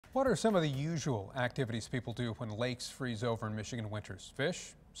What are some of the usual activities people do when lakes freeze over in Michigan winters?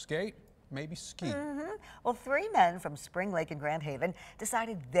 Fish, skate, maybe ski. Well, 3 men from Spring Lake in Grand Haven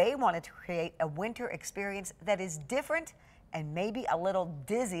decided they wanted to create a winter experience that is different and maybe a little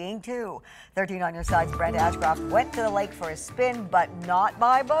dizzying too. 13 on your side's Brent Ashcroft went to the lake for a spin, but not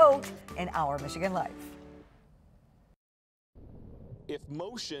by boat in Our Michigan Life. If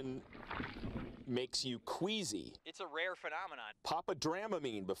motion makes you queasy, it's a rare phenomenon. pop a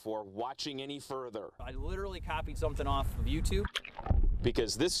Dramamine before watching any further. I literally copied something off of YouTube.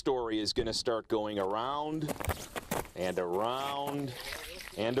 Because this story is going to start going around and around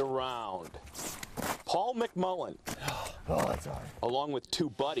and around. Paul McMullen, along with 2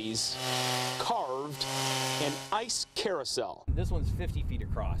 buddies, carved an ice carousel. This one's 50 feet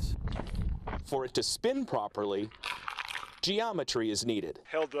across. For it to spin properly, geometry is needed.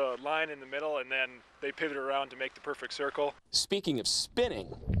 Held the line in the middle and then they pivot around to make the perfect circle. Speaking of spinning,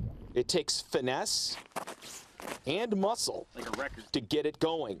 it takes finesse and muscle Like a record. to get it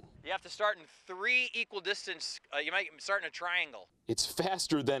going. You have to start in 3 equal distance. You might start in a triangle. It's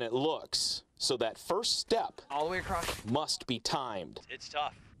faster than it looks, so that first step All the way across. must be timed. It's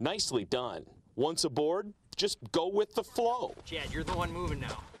tough. Nicely done. Once aboard, just go with the flow Chad, you're the one moving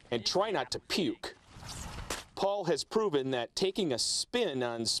now. and try not to puke. Paul has proven that taking a spin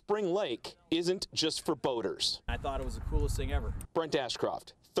on Spring Lake isn't just for boaters. I thought it was the coolest thing ever. Brent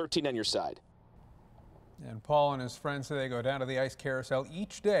Ashcroft, 13 on your side. And Paul and his friends say they go down to the ice carousel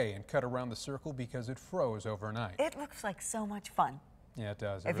each day and cut around the circle because it froze overnight. It looks like so much fun. Yeah, it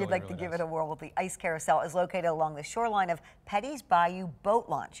does. If you'd like to give it a whirl, the Ice Carousel is located along the shoreline of Petty's Bayou Boat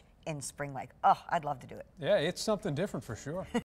Launch in Spring Lake. Oh, I'd love to do it. Yeah, it's something different for sure.